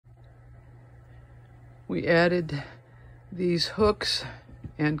We added these hooks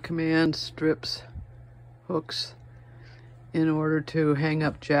and command strips hooks in order to hang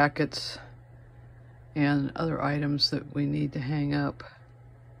up jackets and other items that we need to hang up.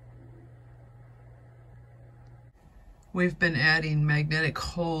 We've been adding magnetic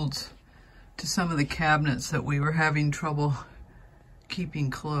holds to some of the cabinets that we were having trouble keeping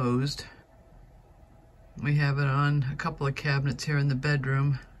closed. We have it on a couple of cabinets here in the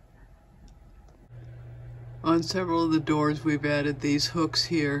bedroom. On several of the doors we've added these hooks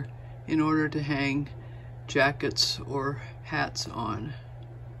here in order to hang jackets or hats on.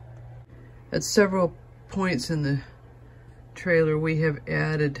 At several points in the trailer we have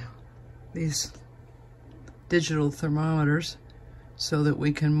added these digital thermometers so that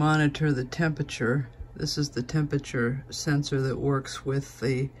we can monitor the temperature. This is the temperature sensor that works with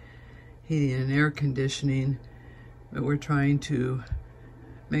the heating and air conditioning, but we're trying to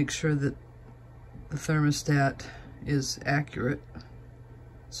make sure that the thermostat is accurate.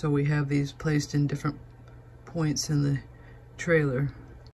 So we have these placed in different points in the trailer.